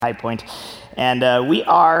High Point. And we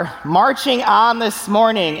are marching on this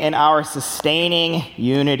morning in our Sustaining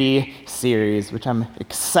Unity series, which I'm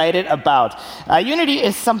excited about. Unity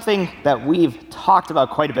is something that we've talked about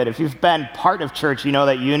quite a bit. If you've been part of church, you know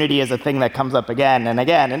that unity is a thing that comes up again and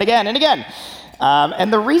again and again and again.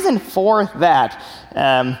 And the reason for that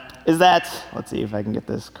is that, let's see if I can get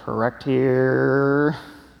this correct here.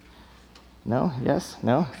 No? Yes?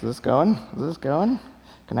 No? Is this going? Is this going?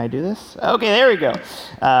 Can I do this? Okay, there we go.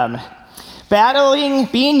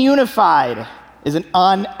 Being unified is an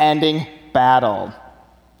unending battle.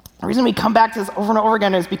 The reason we come back to this over and over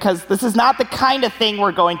again is because this is not the kind of thing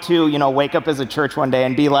we're going to, wake up as a church one day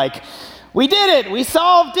and be like, we did it, we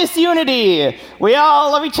solved disunity, we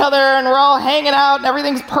all love each other and we're all hanging out and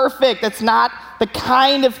everything's perfect. That's not the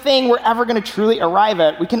kind of thing we're ever going to truly arrive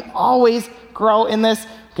at. We can always grow in this.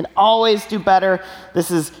 We can always do better. This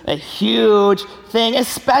is a huge thing,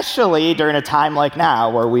 especially during a time like now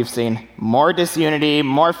where we've seen more disunity,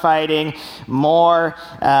 more fighting, more,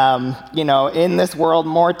 in this world,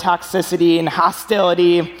 more toxicity and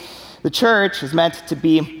hostility. The church is meant to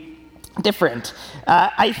be different.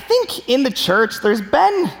 I think in the church there's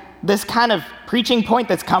been this kind of preaching point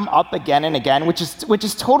that's come up again and again, which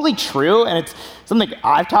is totally true, and it's something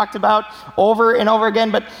I've talked about over and over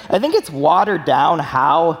again, but I think it's watered down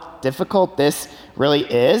how difficult this really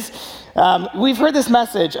is. We've heard this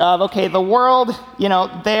message of, okay, the world,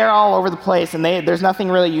 they're all over the place, and there's nothing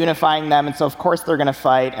really unifying them, and so of course they're going to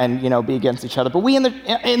fight and, be against each other. But we in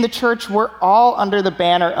the church, we're all under the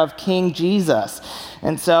banner of King Jesus.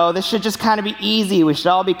 And so this should just kind of be easy. We should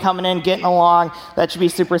all be coming in, getting along. That should be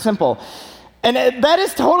super simple. And that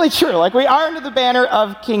is totally true. Like, we are under the banner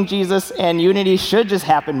of King Jesus, and unity should just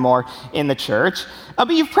happen more in the church. But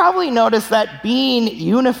you've probably noticed that being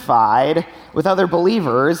unified with other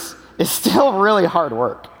believers is still really hard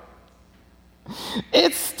work.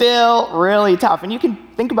 It's still really tough. And you can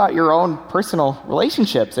think about your own personal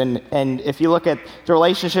relationships. And if you look at the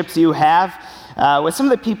relationships you have with some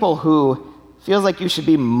of the people who feels like you should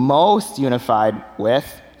be most unified with,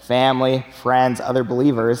 family, friends, other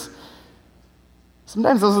believers,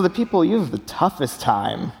 sometimes those are the people you have the toughest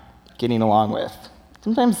time getting along with.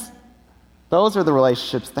 Sometimes those are the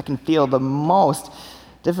relationships that can feel the most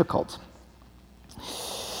difficult.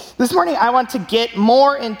 This morning, I want to get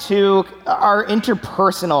more into our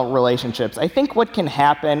interpersonal relationships. I think what can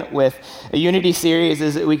happen with a Unity series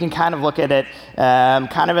is that we can kind of look at it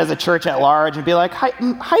kind of as a church at large and be like,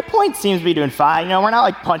 High Point seems to be doing fine. We're not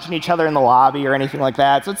like punching each other in the lobby or anything like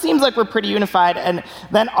that. So it seems like we're pretty unified, and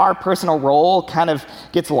then our personal role kind of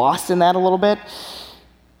gets lost in that a little bit.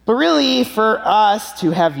 But really, for us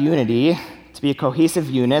to have unity, to be a cohesive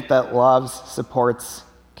unit that loves, supports,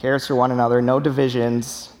 cares for one another, no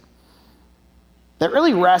divisions, that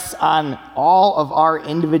really rests on all of our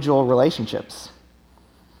individual relationships.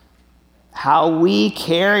 How we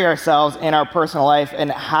carry ourselves in our personal life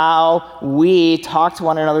and how we talk to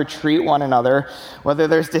one another, treat one another, whether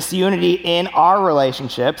there's disunity in our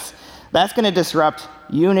relationships, that's going to disrupt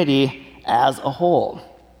unity as a whole.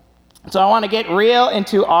 So I want to get real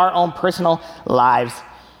into our own personal lives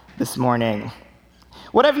this morning.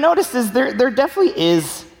 What I've noticed is there definitely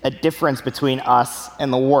is a difference between us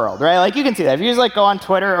and the world, right? Like, you can see that. If you just go on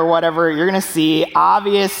Twitter or whatever, you're going to see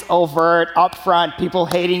obvious, overt, upfront, people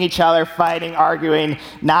hating each other, fighting, arguing,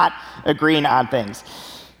 not agreeing on things.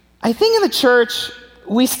 I think in the church,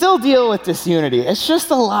 we still deal with disunity. It's just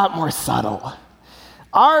a lot more subtle.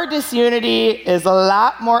 Our disunity is a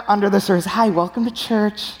lot more under the surface. Hi, welcome to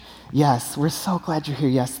church. Yes, we're so glad you're here.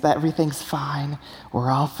 Yes, everything's fine. We're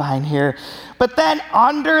all fine here. But then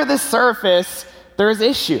under the surface, there's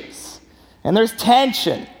issues, and there's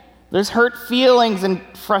tension, there's hurt feelings and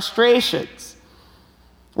frustrations.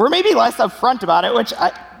 We're maybe less upfront about it, which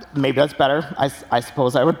maybe that's better. I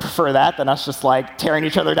suppose I would prefer that than us just like tearing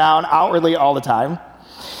each other down outwardly all the time.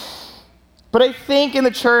 But I think in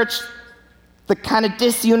the church, the kind of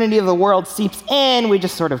disunity of the world seeps in. We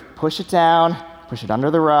just sort of push it down, push it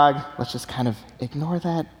under the rug. Let's just kind of ignore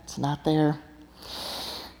that. It's not there.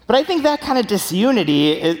 But I think that kind of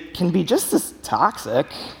disunity, it can be just as toxic,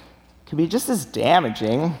 can be just as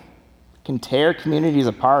damaging, can tear communities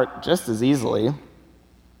apart just as easily.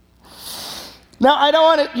 Now, I don't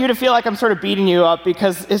want you to feel like I'm sort of beating you up,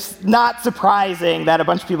 because it's not surprising that a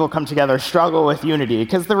bunch of people come together struggle with unity,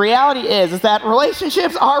 because the reality is that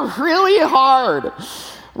relationships are really hard.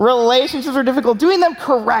 Relationships are difficult. Doing them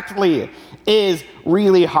correctly is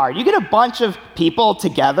really hard. You get a bunch of people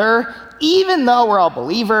together, even though we're all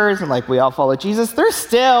believers and like we all follow Jesus, there's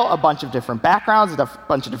still a bunch of different backgrounds, a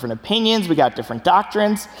bunch of different opinions, we got different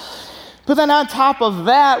doctrines. But then on top of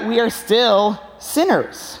that, we are still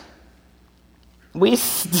sinners. We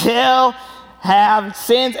still have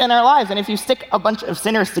sins in our lives. And if you stick a bunch of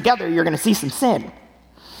sinners together, you're going to see some sin.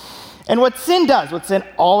 And what sin does, what sin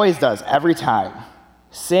always does every time,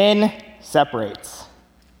 sin separates.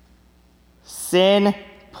 Sin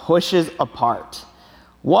pushes apart.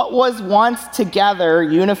 What was once together,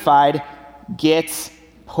 unified, gets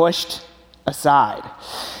pushed aside.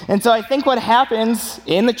 And so I think what happens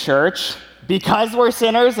in the church, because we're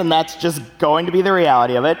sinners, and that's just going to be the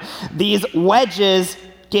reality of it, these wedges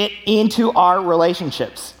get into our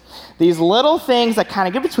relationships. These little things that kind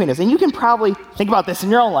of get between us. And you can probably think about this in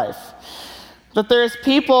your own life. That there's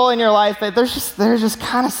people in your life that there's just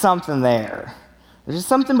kind of something there. There's just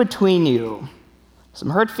something between you. Some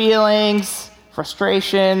hurt feelings,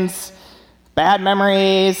 frustrations, bad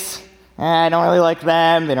memories. I don't really like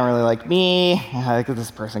them. They don't really like me. I think this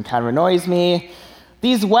person kind of annoys me.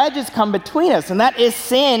 These wedges come between us, and that is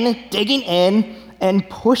sin digging in and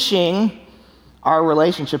pushing our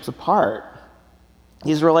relationships apart.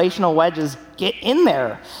 These relational wedges get in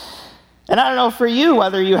there. And I don't know for you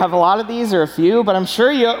whether you have a lot of these or a few, but I'm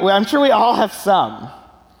sure we all have some.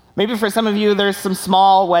 Maybe for some of you, there's some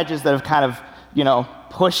small wedges that have kind of,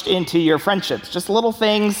 pushed into your friendships. Just little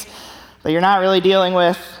things that you're not really dealing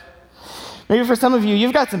with. Maybe for some of you,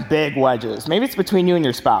 you've got some big wedges. Maybe it's between you and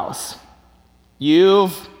your spouse.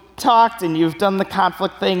 You've talked and you've done the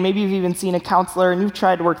conflict thing. Maybe you've even seen a counselor and you've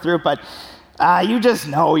tried to work through it, but you just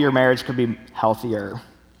know your marriage could be healthier.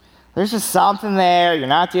 There's just something there. You're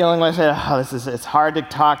not dealing with it. It's hard to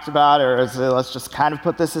talk about, or let's just kind of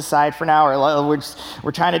put this aside for now, or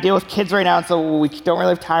we're trying to deal with kids right now, and so we don't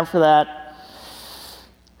really have time for that.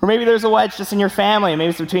 Or maybe there's a wedge just in your family. Maybe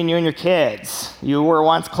it's between you and your kids. You were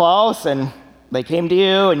once close, and they came to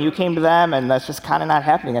you, and you came to them, and that's just kind of not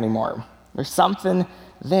happening anymore. There's something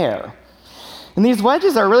there. And these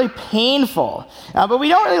wedges are really painful, but we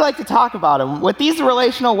don't really like to talk about them. With these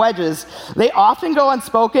relational wedges, they often go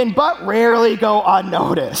unspoken, but rarely go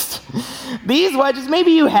unnoticed. These wedges,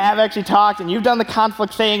 maybe you have actually talked and you've done the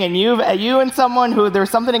conflict thing, and you and someone who there's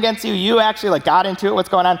something against you, you actually got into it, what's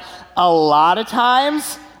going on. A lot of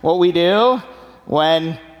times, what we do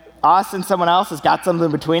when us and someone else has got something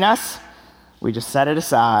between us, we just set it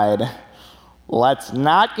aside. Let's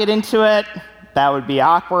not get into it. That would be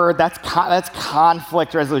awkward. That's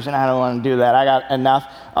conflict resolution. I don't want to do that. I got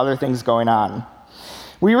enough other things going on.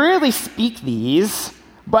 We rarely speak these,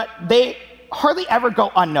 but they hardly ever go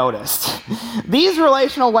unnoticed. These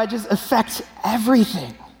relational wedges affect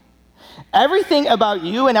everything. Everything about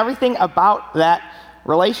you and everything about that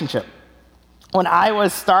relationship. When I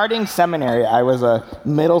was starting seminary, I was a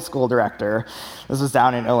middle school director. This was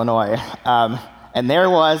down in Illinois. And there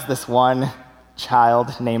was this one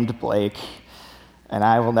child named Blake. And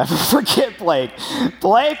I will never forget Blake.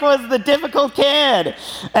 Blake was the difficult kid.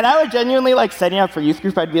 And I would genuinely, setting up for youth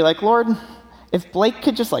group, I'd be like, Lord, if Blake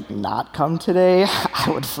could just, not come today, I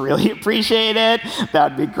would really appreciate it.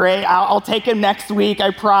 That would be great. I'll take him next week,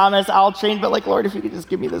 I promise. I'll train. But, Lord, if you could just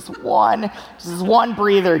give me this one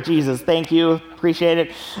breather, Jesus, thank you. Appreciate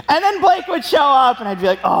it. And then Blake would show up, and I'd be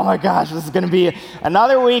like, oh, my gosh, this is going to be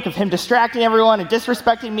another week of him distracting everyone and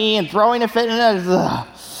disrespecting me and throwing a fit. All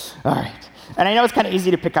right. And I know it's kind of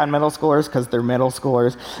easy to pick on middle schoolers because they're middle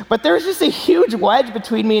schoolers, but there was just a huge wedge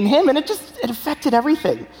between me and him, and it affected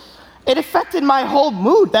everything. It affected my whole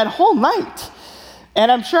mood that whole night.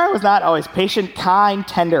 And I'm sure I was not always patient, kind,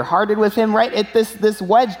 tender-hearted with him, right? This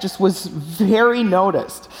wedge just was very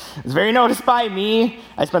noticed. It was very noticed by me.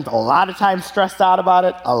 I spent a lot of time stressed out about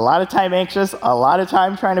it, a lot of time anxious, a lot of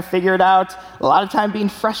time trying to figure it out, a lot of time being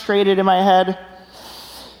frustrated in my head.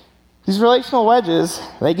 These relational wedges,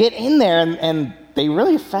 they get in there and they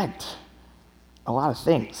really affect a lot of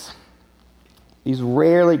things. These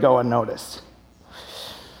rarely go unnoticed.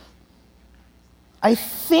 I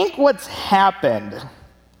think what's happened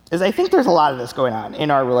is I think there's a lot of this going on in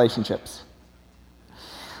our relationships.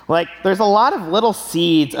 There's a lot of little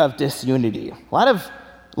seeds of disunity, a lot of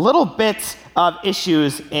little bits of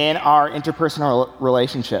issues in our interpersonal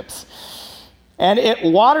relationships. And it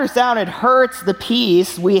waters down, it hurts the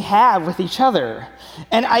peace we have with each other.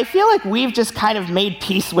 And I feel like we've just kind of made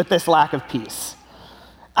peace with this lack of peace.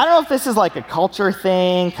 I don't know if this is a culture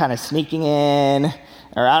thing, kind of sneaking in,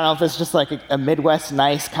 or I don't know if it's just a Midwest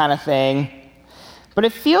nice kind of thing. But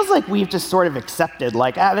it feels like we've just sort of accepted,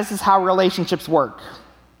 this is how relationships work.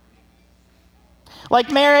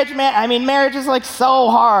 Marriage, man, marriage is so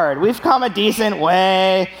hard. We've come a decent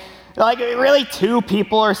way. Really, two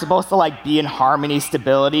people are supposed to be in harmony,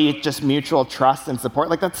 stability, just mutual trust and support.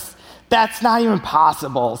 that's not even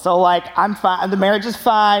possible. So like, I'm fine, the marriage is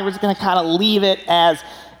fine, we're just gonna kind of leave it as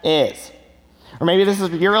is. Or maybe this is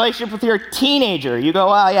your relationship with your teenager. You go,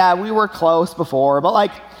 well, yeah, we were close before, but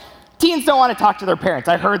like, teens don't want to talk to their parents.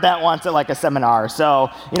 I heard that once at like a seminar. So,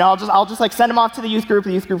 I'll just like send them off to the youth group.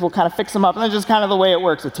 The youth group will kind of fix them up. And that's just kind of the way it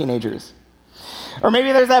works with teenagers. Or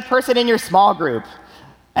maybe there's that person in your small group.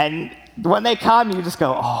 And when they come, you just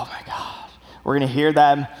go, oh my God, we're going to hear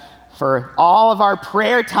them for all of our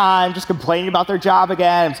prayer time, just complaining about their job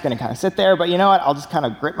again. I'm just going to kind of sit there. But you know what? I'll just kind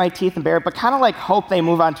of grit my teeth and bear it, but kind of like hope they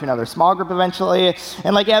move on to another small group eventually.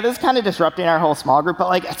 And like, yeah, this is kind of disrupting our whole small group, but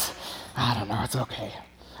like, I don't know, it's okay.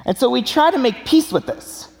 And so we try to make peace with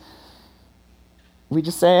this. We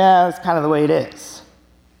just say, yeah, it's kind of the way it is.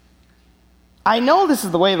 I know this is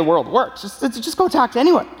the way the world works. Just go talk to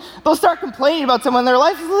anyone. They'll start complaining about someone in their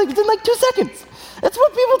life in like 2 seconds. That's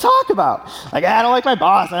what people talk about. Like, I don't like my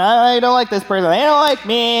boss, and I don't like this person, they don't like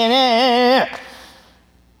me. And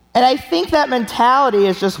I think that mentality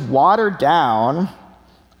has just watered down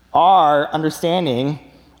our understanding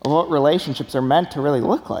of what relationships are meant to really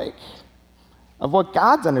look like, of what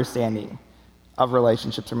God's understanding of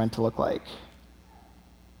relationships are meant to look like.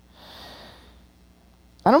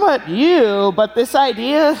 I don't know about you, but this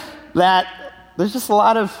idea that there's just a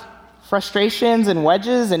lot of frustrations and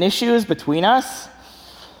wedges and issues between us,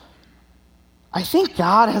 I think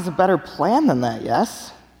God has a better plan than that,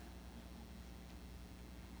 yes?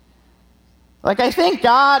 Like, I think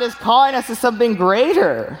God is calling us to something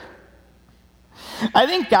greater. I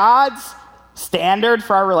think God's standard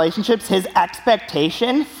for our relationships, his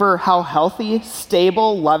expectation for how healthy,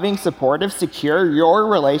 stable, loving, supportive, secure your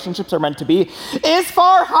relationships are meant to be is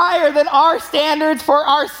far higher than our standards for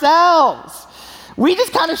ourselves. We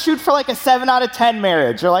just kind of shoot for like a 7 out of 10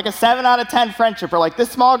 marriage or like a 7 out of 10 friendship or like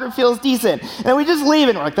this small group feels decent. And then we just leave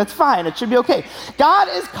it and we're like, that's fine, it should be okay. God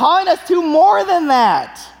is calling us to more than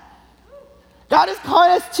that. God is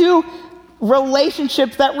calling us to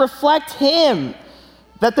relationships that reflect him.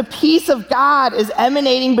 That the peace of God is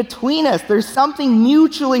emanating between us. There's something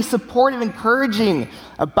mutually supportive, encouraging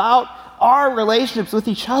about our relationships with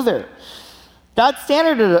each other. God's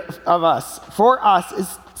standard for us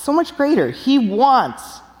is so much greater. He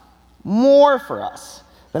wants more for us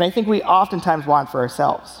than I think we oftentimes want for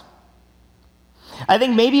ourselves. I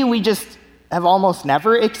think maybe we just have almost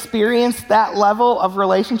never experienced that level of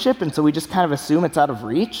relationship, and so we just kind of assume it's out of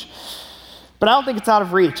reach. But I don't think it's out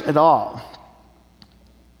of reach at all.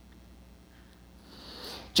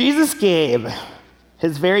 Jesus gave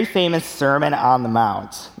his very famous Sermon on the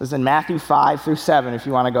Mount. This is in Matthew 5 through 7, if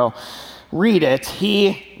you want to go read it.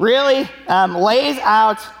 He really lays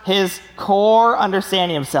out his core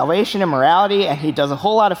understanding of salvation and morality, and he does a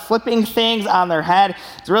whole lot of flipping things on their head.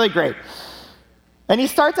 It's really great. And he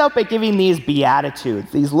starts out by giving these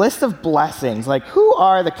beatitudes, these lists of blessings, like who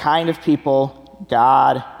are the kind of people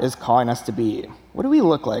God is calling us to be? What do we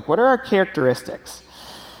look like? What are our characteristics?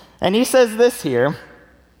 And he says this here,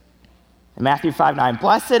 in Matthew 5:9,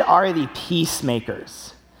 blessed are the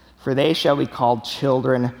peacemakers, for they shall be called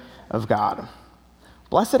children of God.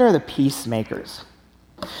 Blessed are the peacemakers.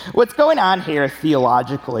 What's going on here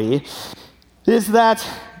theologically is that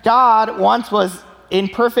God once was in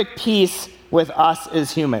perfect peace with us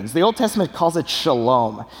as humans. The Old Testament calls it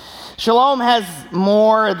shalom. Shalom has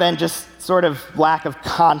more than just sort of lack of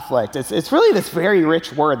conflict. It's really this very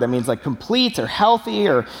rich word that means like complete or healthy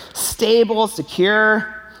or stable,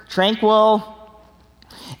 secure, tranquil.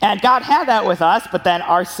 And God had that with us, but then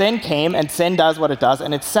our sin came, and sin does what it does,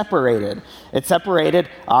 and it separated. It separated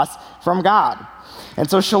us from God. And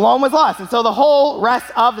so shalom was lost. And so the whole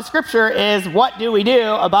rest of the scripture is, what do we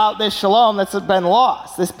do about this shalom that's been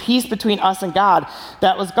lost, this peace between us and God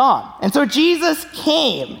that was gone? And so Jesus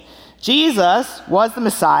came. Jesus was the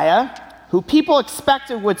Messiah, who people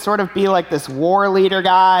expected would sort of be like this war leader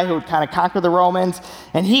guy who would kind of conquer the Romans.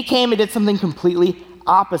 And he came and did something completely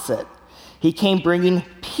opposite. He came bringing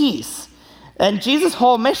peace. And Jesus'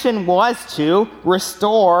 whole mission was to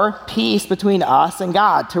restore peace between us and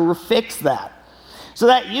God, to fix that. So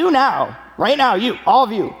that you now, right now, you, all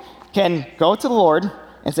of you, can go to the Lord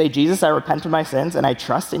and say, Jesus, I repent of my sins and I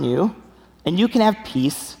trust in you, and you can have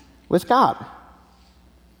peace with God.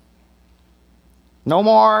 No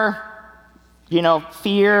more,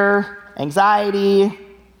 fear, anxiety,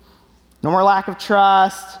 no more lack of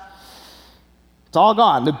trust. It's all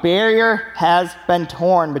gone. The barrier has been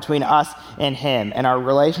torn between us and him, and our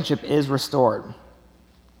relationship is restored.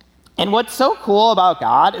 And what's so cool about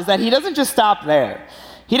God is that he doesn't just stop there.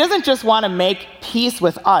 He doesn't just want to make peace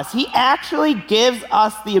with us. He actually gives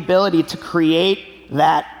us the ability to create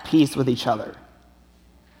that peace with each other,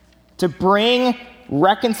 to bring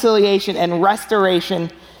reconciliation and restoration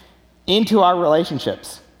into our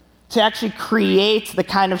relationships. To actually create the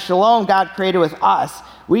kind of shalom God created with us,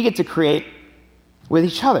 we get to create with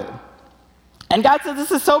each other. And God says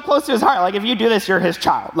this is so close to his heart. Like, if you do this, you're his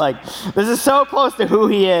child. Like, this is so close to who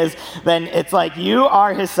he is, then it's like you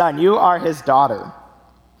are his son, you are his daughter.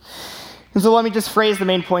 And so let me just phrase the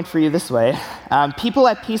main point for you this way. People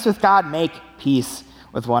at peace with God make peace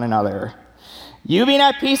with one another. You being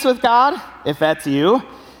at peace with God, if that's you,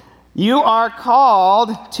 you are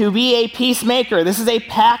called to be a peacemaker. This is a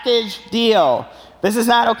package deal. This is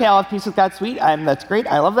not, okay, I'll have peace with God, sweet, that's great,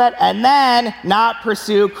 I love that, and then not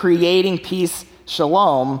pursue creating peace,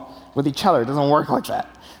 shalom, with each other. It doesn't work like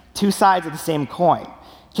that. Two sides of the same coin.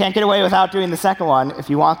 Can't get away without doing the second one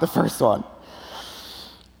if you want the first one.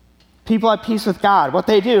 People at peace with God, what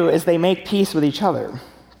they do is they make peace with each other.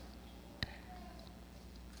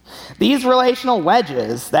 These relational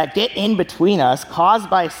wedges that get in between us, caused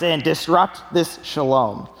by sin, disrupt this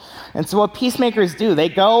shalom. And so what peacemakers do, they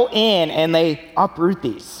go in and they uproot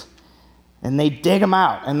these. And they dig them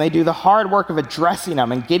out. And they do the hard work of addressing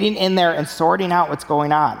them and getting in there and sorting out what's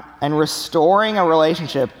going on. And restoring a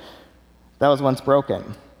relationship that was once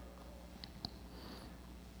broken.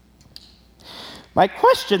 My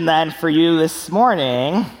question then for you this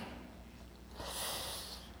morning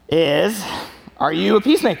is, are you a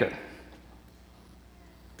peacemaker?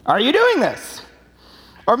 Are you doing this?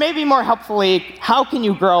 Or maybe more helpfully, how can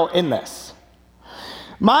you grow in this?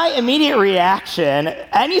 My immediate reaction,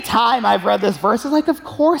 anytime I've read this verse, is like, of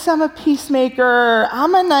course I'm a peacemaker.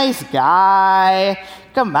 I'm a nice guy.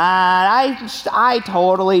 Come on, I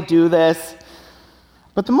totally do this.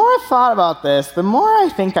 But the more I've thought about this, the more I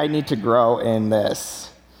think I need to grow in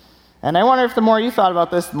this. And I wonder if the more you thought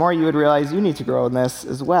about this, the more you would realize you need to grow in this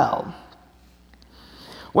as well.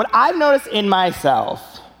 What I've noticed in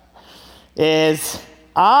myself is,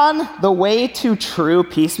 on the way to true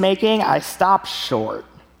peacemaking, I stop short.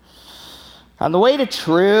 On the way to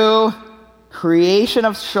true creation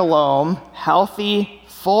of shalom, healthy,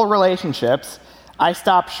 full relationships, I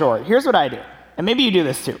stop short. Here's what I do, and maybe you do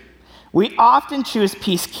this too. We often choose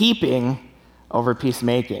peacekeeping over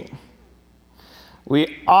peacemaking.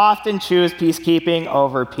 We often choose peacekeeping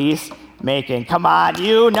over peacemaking. Come on,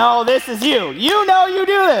 you know this is you. You know you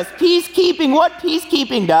do this. Peacekeeping, what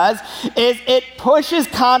peacekeeping does is it pushes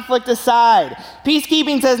conflict aside.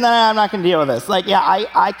 Peacekeeping says, no, I'm not going to deal with this. Like, yeah,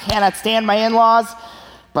 I cannot stand my in-laws,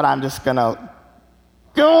 but I'm just going to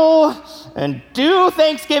go and do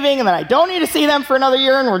Thanksgiving, and then I don't need to see them for another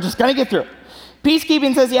year, and we're just going to get through it.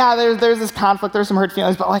 Peacekeeping says, yeah, there's this conflict, there's some hurt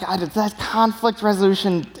feelings, but like that conflict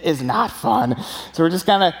resolution is not fun. So we're just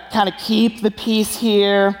gonna kind of keep the peace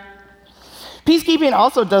here. Peacekeeping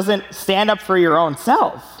also doesn't stand up for your own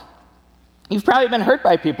self. You've probably been hurt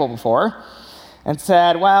by people before and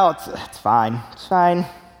said, well, it's fine.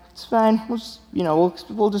 We'll just,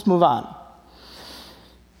 we'll just move on.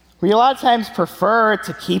 We a lot of times prefer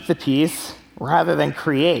to keep the peace rather than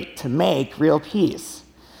create, to make real peace.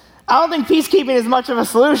 I don't think peacekeeping is much of a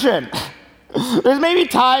solution. There's maybe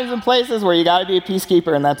times and places where you got to be a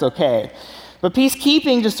peacekeeper, and that's okay. But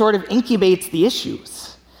peacekeeping just sort of incubates the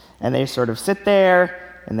issues. And they sort of sit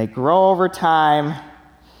there, and they grow over time.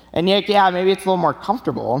 And yet, yeah, maybe it's a little more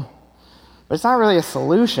comfortable, but it's not really a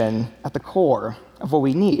solution at the core of what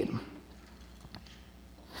we need.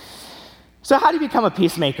 So how do you become a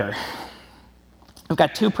peacemaker? I've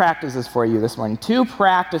got two practices for you this morning, two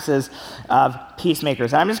practices of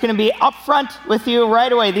peacemakers. I'm just going to be upfront with you right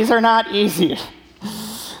away. These are not easy.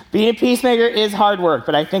 Being a peacemaker is hard work,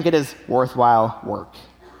 but I think it is worthwhile work.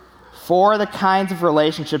 For the kinds of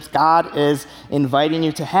relationships God is inviting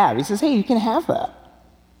you to have. He says, hey, you can have that.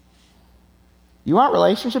 You want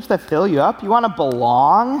relationships that fill you up? You want to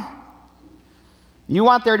belong? You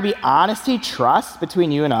want there to be honesty, trust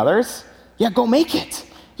between you and others? Yeah, go make it.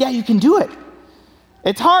 Yeah, you can do it.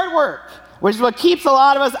 It's hard work, which is what keeps a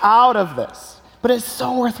lot of us out of this, but it's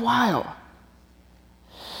so worthwhile.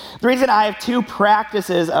 The reason I have two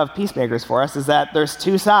practices of peacemakers for us is that there's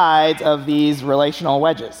two sides of these relational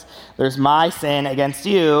wedges. There's my sin against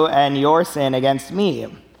you and your sin against me.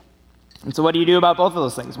 And so what do you do about both of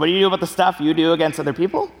those things? What do you do about the stuff you do against other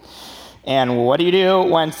people? And what do you do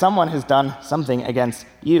when someone has done something against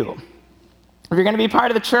you? If you're going to be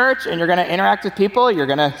part of the church and you're going to interact with people, you're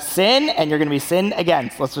going to sin and you're going to be sinned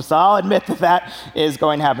against. Let's just all admit that that is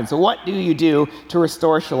going to happen. So what do you do to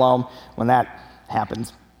restore shalom when that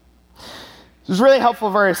happens? There's a really helpful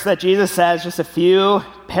verse that Jesus says just a few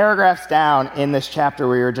paragraphs down in this chapter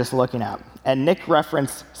we were just looking at. And Nick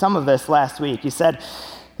referenced some of this last week. He said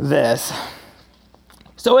this.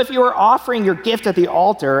 So if you are offering your gift at the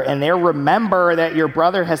altar and there remember that your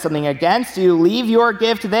brother has something against you, leave your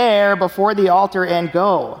gift there before the altar and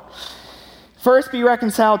go. First be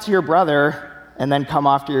reconciled to your brother and then come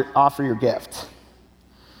offer your gift.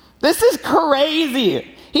 This is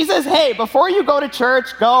crazy. He says, hey, before you go to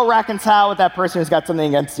church, go reconcile with that person who's got something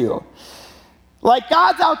against you. Like,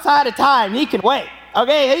 God's outside of time. He can wait.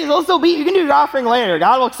 Okay, you can do your offering later.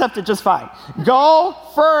 God will accept it just fine. Go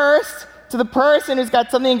first to the person who's got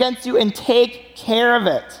something against you and take care of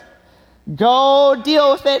it. Go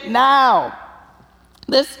deal with it now.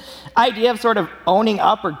 This idea of sort of owning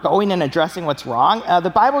up or going and addressing what's wrong, the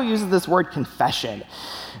Bible uses this word confession.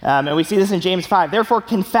 And we see this in James 5. Therefore,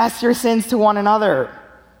 confess your sins to one another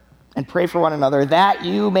and pray for one another that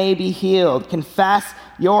you may be healed. Confess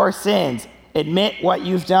your sins. Admit what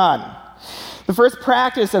you've done. The first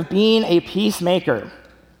practice of being a peacemaker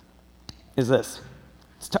is this.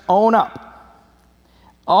 It's to own up.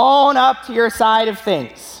 Own up to your side of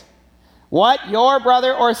things. What your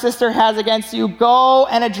brother or sister has against you, go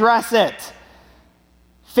and address it.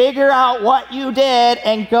 Figure out what you did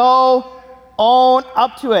and go own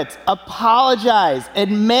up to it. Apologize.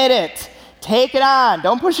 Admit it. Take it on.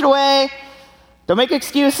 Don't push it away. Don't make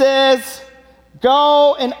excuses.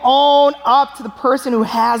 Go and own up to the person who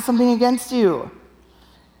has something against you.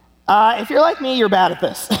 If you're like me, you're bad at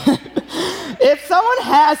this. If someone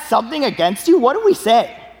has something against you, what do we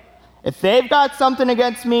say? If they've got something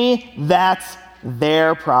against me, that's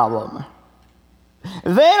their problem.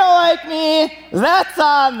 They don't like me, that's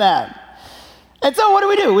on them. And so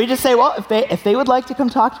what do? We just say, well, if they would like to come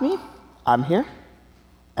talk to me, I'm here,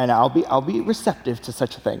 and I'll be receptive to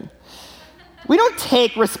such a thing. We don't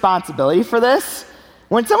take responsibility for this.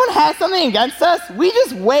 When someone has something against us, we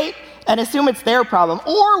just wait and assume it's their problem,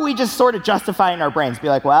 or we just sort of justify it in our brains, be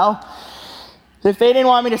like, well, if they didn't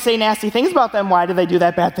want me to say nasty things about them, why did they do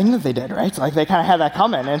that bad thing that they did, right? So, like, they kind of had that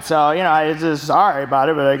coming, and so, I was just sorry about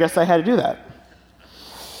it, but I guess I had to do that.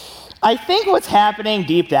 I think what's happening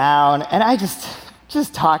deep down, and I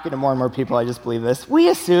just talking to more and more people, I just believe this, we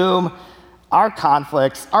assume our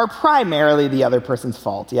conflicts are primarily the other person's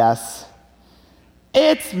fault, yes?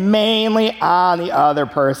 It's mainly on the other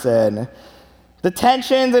person. The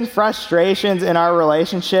tensions and frustrations in our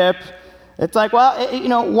relationship, it's like,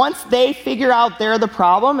 well, once they figure out they're the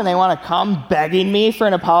problem and they want to come begging me for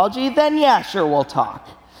an apology, then yeah, sure, we'll talk.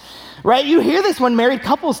 Right? You hear this when married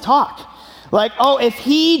couples talk. Like, oh, if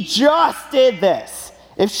he just did this,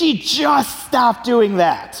 if she just stopped doing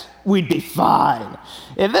that, we'd be fine.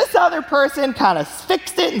 If this other person kind of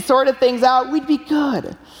fixed it and sorted things out, we'd be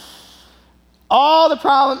good. All the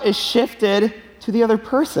problem is shifted to the other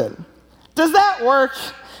person. Does that work?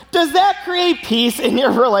 Does that create peace in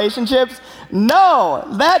your relationships? No,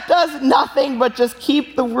 that does nothing but just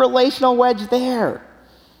keep the relational wedge there.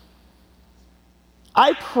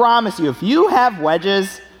 I promise you, if you have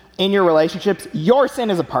wedges in your relationships, your sin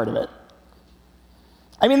is a part of it.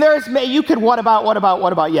 I mean, you could what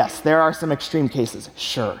about? Yes, there are some extreme cases,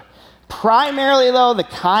 sure. Primarily, though, the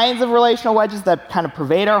kinds of relational wedges that kind of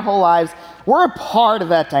pervade our whole lives, we're a part of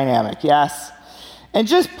that dynamic, yes? And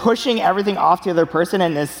just pushing everything off to the other person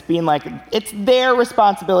and this being like, it's their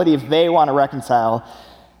responsibility if they want to reconcile,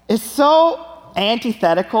 is so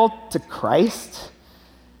antithetical to Christ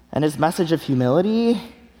and his message of humility,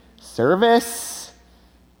 service,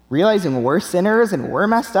 realizing we're sinners and we're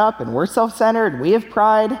messed up and we're self-centered and we have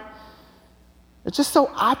pride. It's just so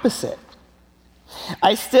opposite.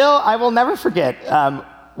 I will never forget,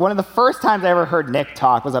 one of the first times I ever heard Nick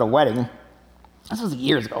talk was at a wedding. This was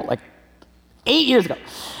years ago, like 8 years ago.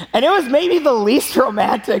 And it was maybe the least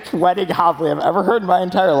romantic wedding homily I've ever heard in my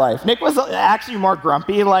entire life. Nick was actually more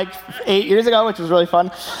grumpy like 8 years ago, which was really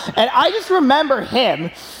fun. And I just remember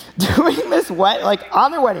him doing this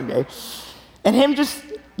on their wedding day, and him just,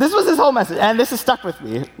 this was his whole message, and this has stuck with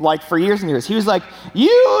me like for years and years. He was like,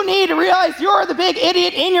 you need to realize you're the big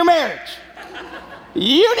idiot in your marriage.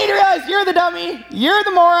 You need to realize you're the dummy, you're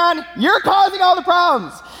the moron, you're causing all the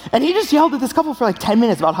problems. And he just yelled at this couple for like 10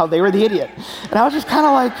 minutes about how they were the idiot. And I was just kind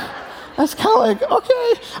of like,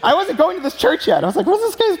 okay. I wasn't going to this church yet. I was like, what's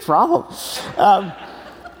this guy's problem?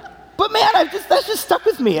 But man, that's just stuck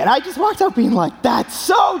with me. And I just walked out being like, that's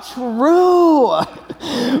so true.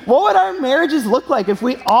 What would our marriages look like if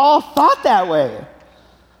we all thought that way?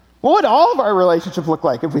 What would all of our relationships look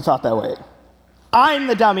like if we thought that way? I'm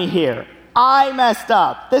the dummy here. I messed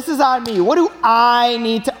up. This is on me. What do I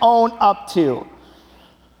need to own up to?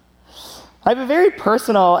 I have a very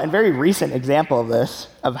personal and very recent example of this,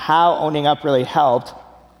 of how owning up really helped.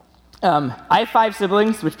 I have 5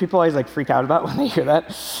 siblings, which people always freak out about when they hear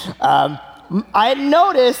that. I had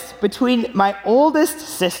noticed between my oldest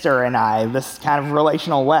sister and I, this kind of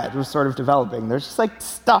relational wedge was sort of developing. There's just like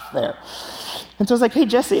stuff there. And so I was like, hey,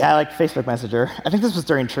 Jesse, I like Facebook Messenger. I think this was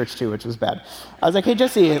during church too, which was bad. I was like, hey,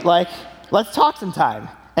 Jesse, like, let's talk sometime.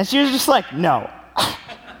 And she was just like, no.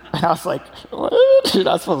 And I was like, what? You're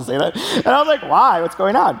not supposed to say that. And I was like, why? What's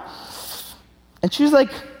going on? And she was like,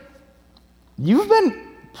 you've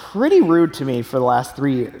been pretty rude to me for the last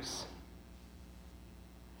 3 years.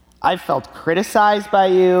 I've felt criticized by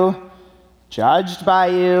you, judged by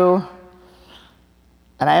you,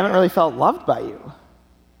 and I haven't really felt loved by you.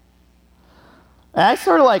 And I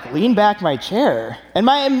sort of like leaned back in my chair, and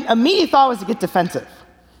my immediate thought was to get defensive.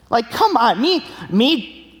 Like, come on,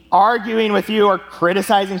 me arguing with you or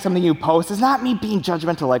criticizing something you post is not me being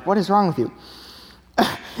judgmental, like, what is wrong with you?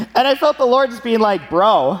 And I felt the Lord just being like,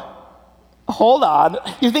 bro, hold on.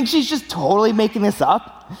 You think she's just totally making this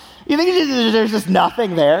up? You think there's just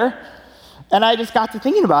nothing there? And I just got to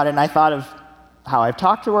thinking about it, and I thought of how I've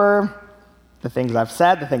talked to her, the things I've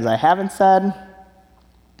said, the things I haven't said.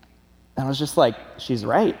 And I was just like, she's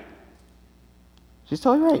right. She's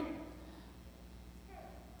totally right.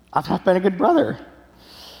 I've not been a good brother.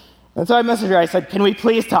 And so I messaged her. I said, can we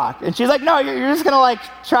please talk? And she's like, no, you're just going to like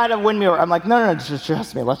try to win me over. I'm like, no, just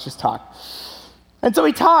trust me. Let's just talk. And so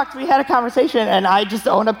we talked. We had a conversation, and I just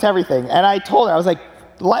owned up to everything. And I told her, I was like,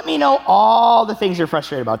 let me know all the things you're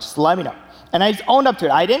frustrated about. Just let me know. And I just owned up to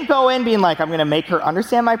it. I didn't go in being like, I'm going to make her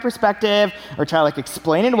understand my perspective or try to like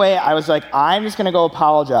explain it away. I was like, I'm just going to go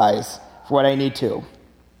apologize for what I need to.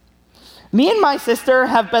 Me and my sister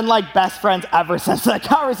have been like best friends ever since that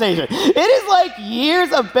conversation. It is like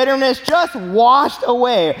years of bitterness just washed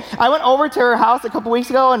away. I went over to her house a couple weeks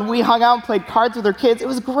ago, and we hung out and played cards with her kids. It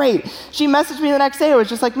was great. She messaged me the next day. It was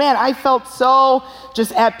just like, man, I felt so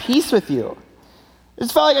just at peace with you. It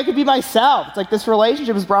just felt like I could be myself. It's like this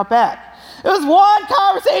relationship was brought back. It was one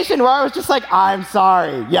conversation where I was just like, I'm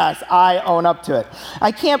sorry. Yes, I own up to it.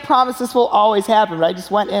 I can't promise this will always happen, but I just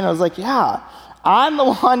went in and I was like, yeah, I'm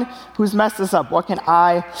the one who's messed this up. What can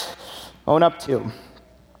I own up to?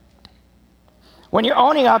 When you're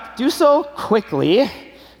owning up, do so quickly.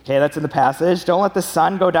 Okay, that's in the passage. Don't let the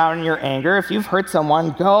sun go down in your anger. If you've hurt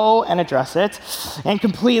someone, go and address it, and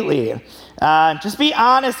completely. Just be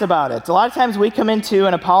honest about it. A lot of times we come into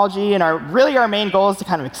an apology, and our main goal is to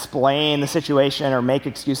kind of explain the situation or make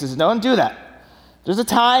excuses. Don't do that. There's a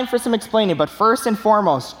time for some explaining, but first and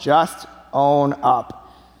foremost, just own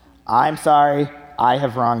up. I'm sorry, I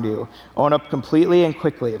have wronged you. Own up completely and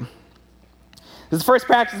quickly. This is the first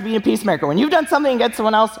practice of being a peacemaker. When you've done something against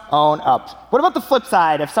someone else, own up. What about the flip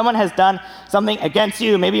side? If someone has done something against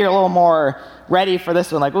you, maybe you're a little more ready for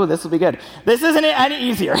this one, like, oh, this will be good. This isn't any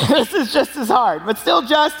easier. This is just as hard, but still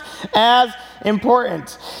just as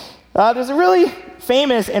important. There's a really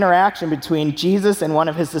famous interaction between Jesus and one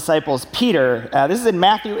of his disciples, Peter. This is in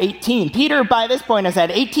Matthew 18. Peter, by this point, has had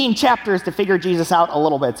 18 chapters to figure Jesus out a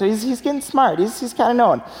little bit, so he's getting smart. He's kind of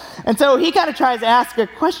knowing. And so he kind of tries to ask a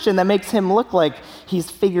question that makes him look like he's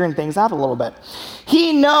figuring things out a little bit.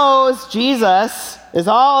 He knows Jesus is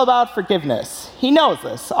all about forgiveness. He knows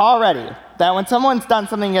this already, that when someone's done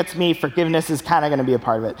something against me, forgiveness is kind of going to be a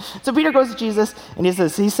part of it. So Peter goes to Jesus, and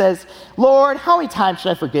he says, Lord, how many times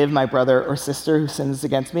should I forgive my brother or sister who sins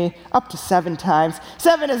against me? Up to 7 times.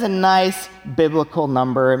 7 is a nice biblical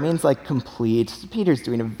number. It means like complete. Peter's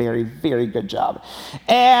doing a very, very good job.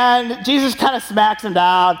 And Jesus kind of smacks him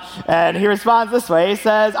down, and he responds this way. He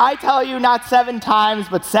says, I tell you, not 7 times,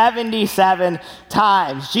 but 77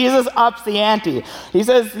 times. Jesus ups the ante. He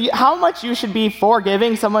says, how much you should be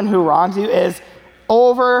forgiving someone who wrongs you is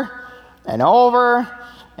over and over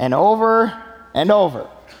and over and over.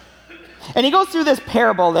 And he goes through this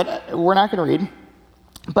parable that we're not going to read,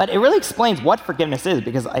 but it really explains what forgiveness is,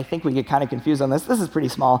 because I think we get kind of confused on this. This is pretty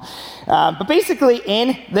small. But basically,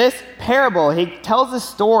 in this parable, he tells a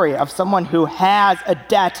story of someone who has a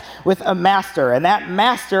debt with a master, and that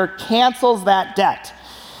master cancels that debt.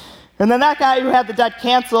 And then that guy who had the debt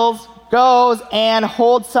goes and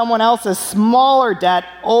holds someone else's smaller debt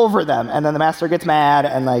over them. And then the master gets mad,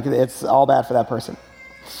 and like it's all bad for that person.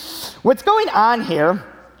 What's going on here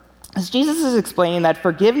is Jesus is explaining that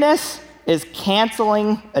forgiveness is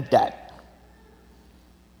canceling a debt.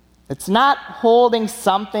 It's not holding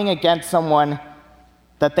something against someone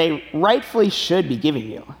that they rightfully should be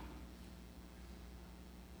giving you.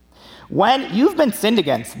 When you've been sinned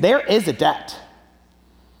against, there is a debt.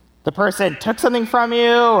 The person took something from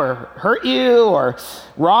you or hurt you or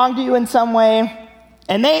wronged you in some way,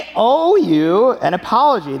 and they owe you an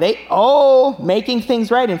apology. They owe making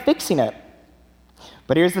things right and fixing it.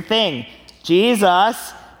 But here's the thing.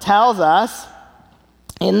 Jesus tells us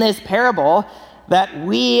in this parable that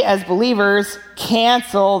we as believers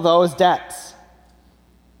cancel those debts.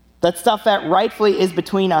 That stuff that rightfully is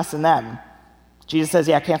between us and them. Jesus says,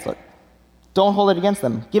 yeah, cancel it. Don't hold it against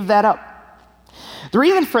them. Give that up. The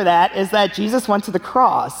reason for that is that Jesus went to the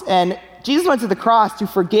cross, and Jesus went to the cross to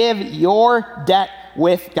forgive your debt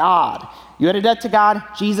with God. You had a debt to God,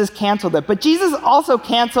 Jesus canceled it. But Jesus also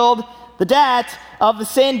canceled the debt of the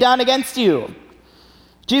sin done against you.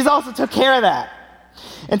 Jesus also took care of that.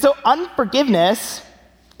 And so unforgiveness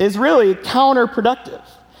is really counterproductive.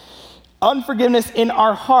 Unforgiveness in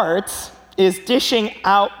our hearts is dishing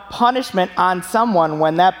out punishment on someone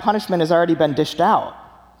when that punishment has already been dished out.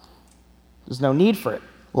 There's no need for it.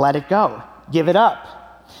 Let it go. Give it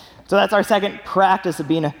up. So that's our second practice of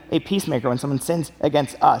being a peacemaker when someone sins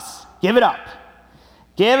against us. Give it up.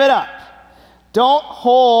 Give it up. Don't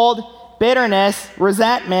hold bitterness,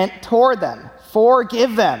 resentment toward them.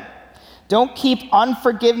 Forgive them. Don't keep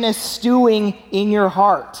unforgiveness stewing in your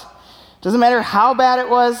heart. Doesn't matter how bad it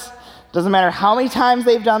was. Doesn't matter how many times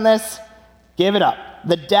they've done this. Give it up.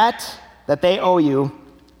 The debt that they owe you,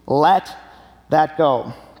 let that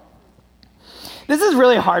go. This is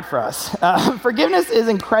really hard for us. Forgiveness is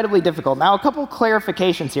incredibly difficult. Now, a couple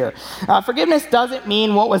clarifications here. Forgiveness doesn't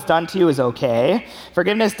mean what was done to you is okay.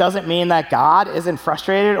 Forgiveness doesn't mean that God isn't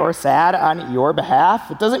frustrated or sad on your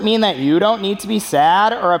behalf. It doesn't mean that you don't need to be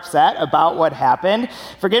sad or upset about what happened.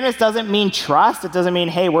 Forgiveness doesn't mean trust. It doesn't mean,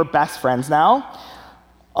 hey, we're best friends now.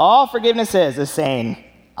 All forgiveness is saying,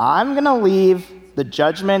 I'm going to leave the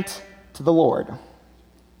judgment to the Lord.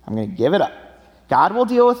 I'm going to give it up. God will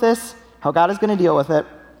deal with this. How God is going to deal with it,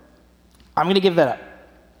 I'm going to give that up.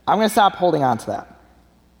 I'm going to stop holding on to that.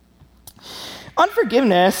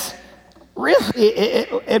 Unforgiveness, really,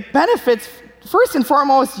 it benefits first and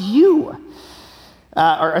foremost you.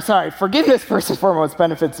 Forgiveness first and foremost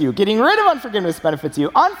benefits you. Getting rid of unforgiveness benefits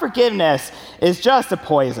you. Unforgiveness is just a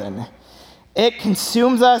poison. It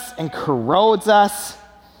consumes us and corrodes us.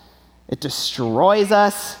 It destroys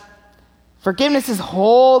us. Forgiveness is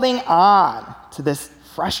holding on to this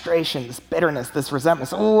frustration, this bitterness, this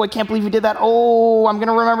resentment. Oh, I can't believe you did that. Oh, I'm going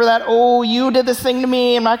to remember that. Oh, you did this thing to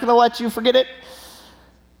me. I'm not going to let you forget it.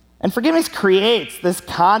 And forgiveness creates this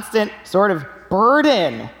constant sort of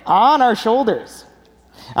burden on our shoulders.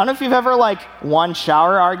 I don't know if you've ever won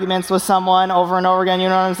shower arguments with someone over and over again, you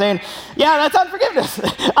know what I'm saying? Yeah, that's unforgiveness.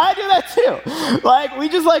 I do that too. We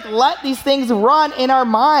just let these things run in our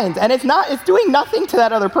minds, and it's doing nothing to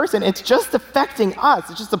that other person. It's just affecting us.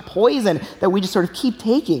 It's just a poison that we just sort of keep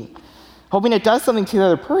taking, hoping it does something to the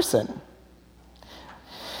other person.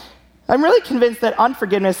 I'm really convinced that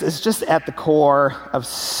unforgiveness is just at the core of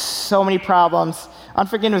so many problems.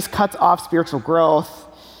 Unforgiveness cuts off spiritual growth.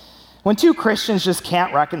 When two Christians just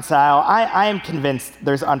can't reconcile, I am convinced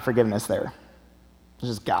there's unforgiveness there.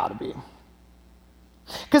 There's just got to be.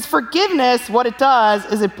 Because forgiveness, what it does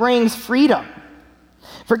is it brings freedom.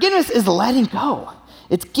 Forgiveness is letting go.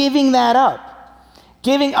 It's giving that up.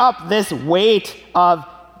 Giving up this weight of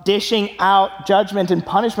dishing out judgment and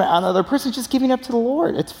punishment on the other person, just giving up to the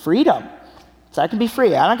Lord. It's freedom. So I can be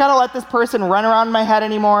free. I don't got to let this person run around in my head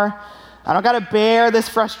anymore. I don't got to bear this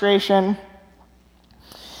frustration.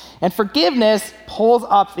 And forgiveness pulls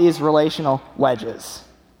up these relational wedges.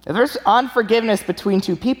 If there's unforgiveness between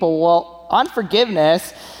two people, well,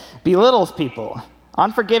 unforgiveness belittles people.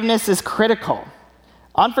 Unforgiveness is critical.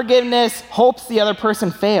 Unforgiveness hopes the other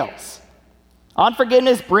person fails.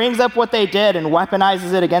 Unforgiveness brings up what they did and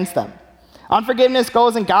weaponizes it against them. Unforgiveness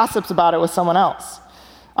goes and gossips about it with someone else.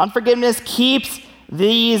 Unforgiveness keeps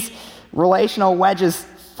these relational wedges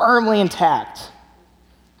firmly intact.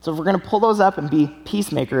 So if we're going to pull those up and be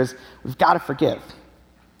peacemakers, we've got to forgive.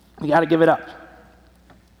 We got to give it up.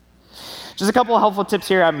 Just a couple of helpful tips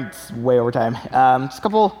here. I'm way over time. Just a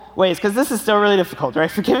couple ways, because this is still really difficult, right?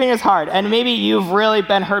 Forgiving is hard. And maybe you've really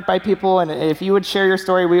been hurt by people, and if you would share your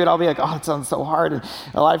story, we would all be like, oh, it sounds so hard. And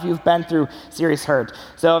a lot of you have been through serious hurt.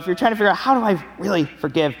 So if you're trying to figure out, how do I really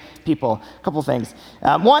forgive people? A couple things.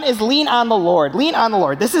 One is lean on the Lord. Lean on the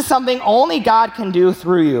Lord. This is something only God can do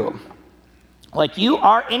through you. You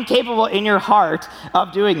are incapable in your heart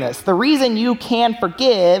of doing this. The reason you can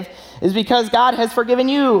forgive is because God has forgiven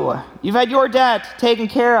you. You've had your debt taken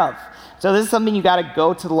care of. So this is something you got to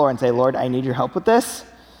go to the Lord and say, Lord, I need your help with this.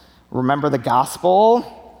 Remember the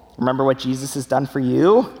gospel. Remember what Jesus has done for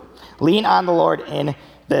you. Lean on the Lord in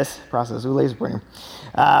this process.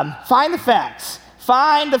 Find the facts.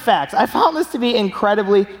 Find the facts. I found this to be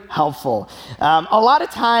incredibly helpful. A lot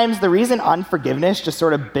of times, the reason unforgiveness just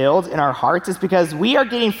sort of builds in our hearts is because we are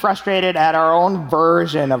getting frustrated at our own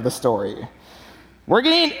version of the story. we're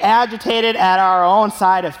getting agitated at our own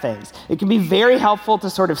side of things. It can be very helpful to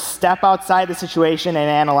sort of step outside the situation and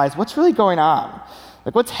analyze what's really going on.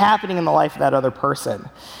 Like, what's happening in the life of that other person?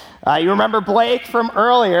 You remember Blake from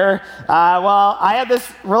earlier. Well, I had this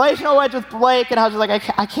relational wedge with Blake, and I was just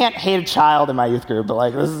like, I can't hate a child in my youth group, but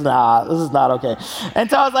like, this is not okay. And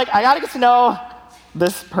so I was like, I gotta get to know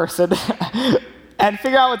this person and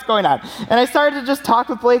figure out what's going on. And I started to just talk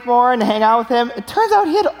with Blake more and hang out with him. It turns out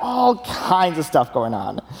he had all kinds of stuff going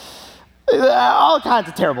on. All kinds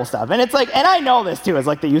of terrible stuff. And it's like, and I know this too, as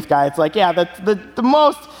like the youth guy, it's like, yeah, the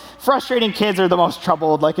most frustrating kids are the most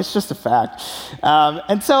troubled. Like, it's just a fact.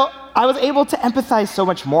 And so I was able to empathize so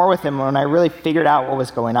much more with him when I really figured out what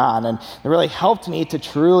was going on. And it really helped me to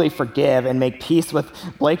truly forgive and make peace with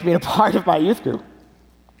Blake being a part of my youth group.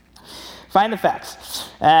 Find the facts.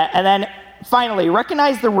 And then finally,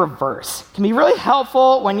 recognize the reverse. It can be really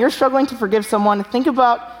helpful when you're struggling to forgive someone. Think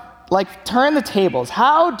about, like, turn the tables.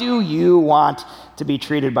 How do you want to be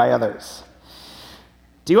treated by others?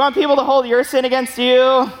 Do you want people to hold your sin against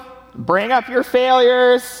you? Bring up your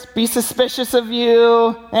failures, be suspicious of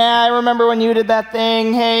you. I remember when you did that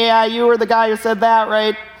thing. Hey, you were the guy who said that,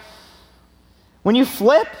 right? When you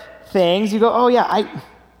flip things, you go, oh yeah,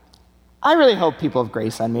 I really hope people have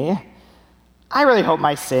grace on me. I really hope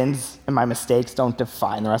my sins and my mistakes don't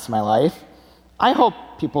define the rest of my life. I hope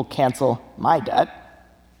people cancel my debt.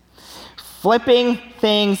 Flipping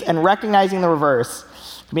things and recognizing the reverse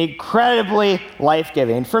can be incredibly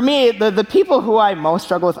life-giving. For me, the people who I most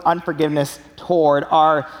struggle with unforgiveness toward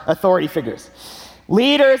are authority figures.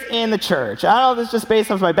 Leaders in the church. I don't know if this is just based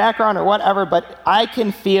off my background or whatever, but I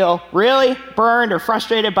can feel really burned or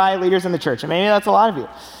frustrated by leaders in the church. And maybe that's a lot of you.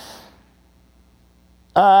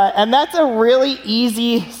 And that's a really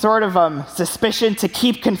easy sort of suspicion to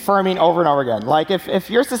keep confirming over and over again. Like, if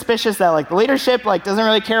you're suspicious that like the leadership like doesn't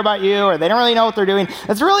really care about you or they don't really know what they're doing,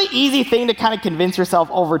 that's a really easy thing to kind of convince yourself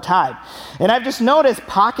over time. And I've just noticed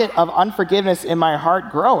pocket of unforgiveness in my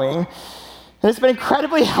heart growing. And it's been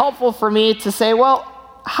incredibly helpful for me to say,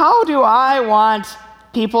 well, how do I want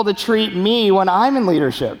people to treat me when I'm in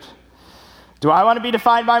leadership? Do I want to be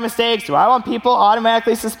defined by mistakes? Do I want people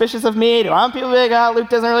automatically suspicious of me? Do I want people to be like, oh, Luke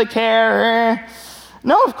doesn't really care?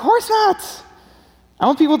 No, of course not. I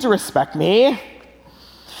want people to respect me.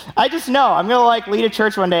 I just know I'm going to like lead a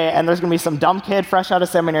church one day and there's going to be some dumb kid fresh out of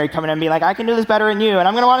seminary coming in and be like, I can do this better than you. And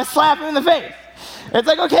I'm going to want to slap him in the face. It's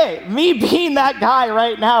like, okay, me being that guy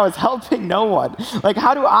right now is helping no one. Like,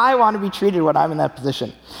 how do I want to be treated when I'm in that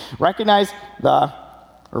position? Recognize the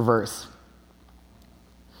reverse.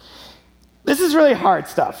 This is really hard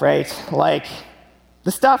stuff, right? Like,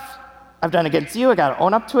 the stuff I've done against you, I got to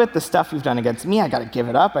own up to it. The stuff you've done against me, I got to give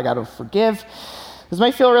it up. I got to forgive. This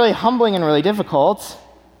might feel really humbling and really difficult,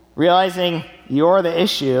 realizing you're the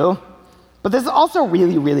issue. But this is also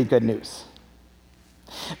really, really good news.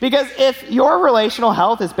 Because if your relational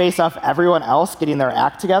health is based off everyone else getting their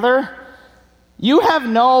act together, you have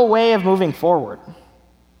no way of moving forward.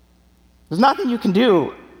 There's nothing you can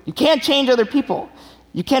do. You can't change other people.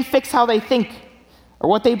 You can't fix how they think or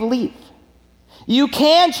what they believe. You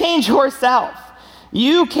can change yourself.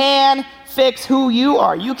 You can fix who you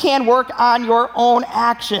are. You can work on your own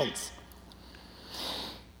actions.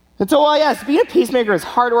 And so, well, yes, being a peacemaker is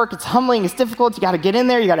hard work. It's humbling. It's difficult. You got to get in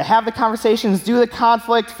there. You got to have the conversations, do the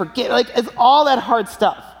conflict, forget. Like, it's all that hard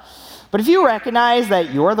stuff. But if you recognize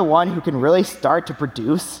that you're the one who can really start to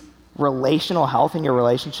produce relational health in your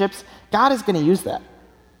relationships, God is going to use that.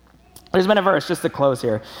 There's been a verse, just to close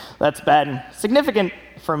here, that's been significant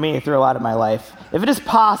for me through a lot of my life. If it is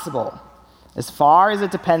possible, as far as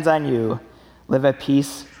it depends on you, live at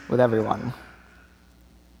peace with everyone.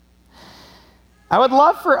 I would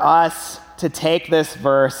love for us to take this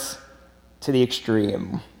verse to the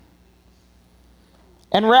extreme.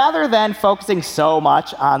 And rather than focusing so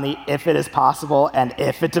much on the if it is possible and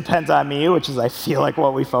if it depends on me, which is I feel like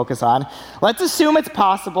what we focus on, let's assume it's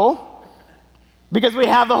possible. Because we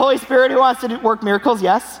have the Holy Spirit who wants to work miracles,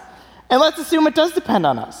 yes. And let's assume it does depend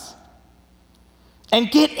on us.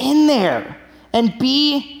 And get in there and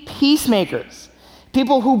be peacemakers.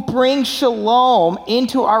 People who bring shalom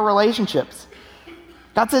into our relationships.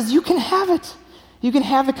 God says you can have it. You can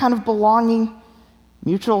have the kind of belonging,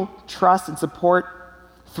 mutual trust and support,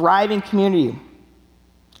 thriving community.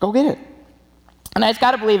 Go get it. And I just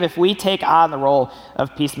got to believe if we take on the role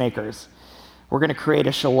of peacemakers, we're going to create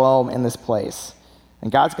a shalom in this place.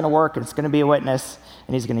 And God's going to work, and it's going to be a witness,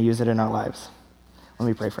 and he's going to use it in our lives. Let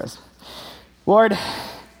me pray for us. Lord,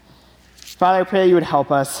 Father, I pray that you would help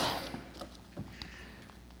us.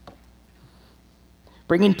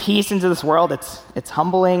 Bringing peace into this world, it's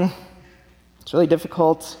humbling. It's really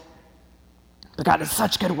difficult. But God does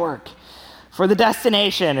such good work. For the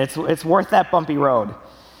destination, it's worth that bumpy road.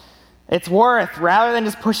 It's worth, rather than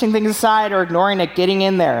just pushing things aside or ignoring it, getting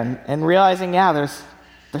in there and realizing, yeah, there's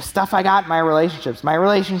stuff I got in my relationships. My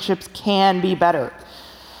relationships can be better.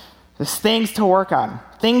 There's things to work on,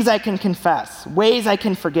 things I can confess, ways I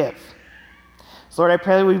can forgive. So Lord, I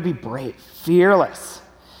pray that we would be brave, fearless,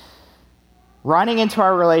 running into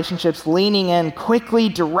our relationships, leaning in quickly,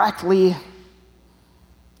 directly,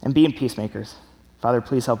 and being peacemakers. Father,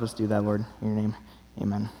 please help us do that, Lord. In your name,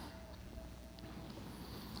 amen.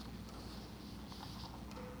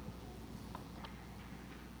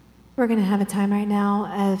 We're going to have a time right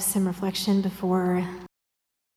now of some reflection before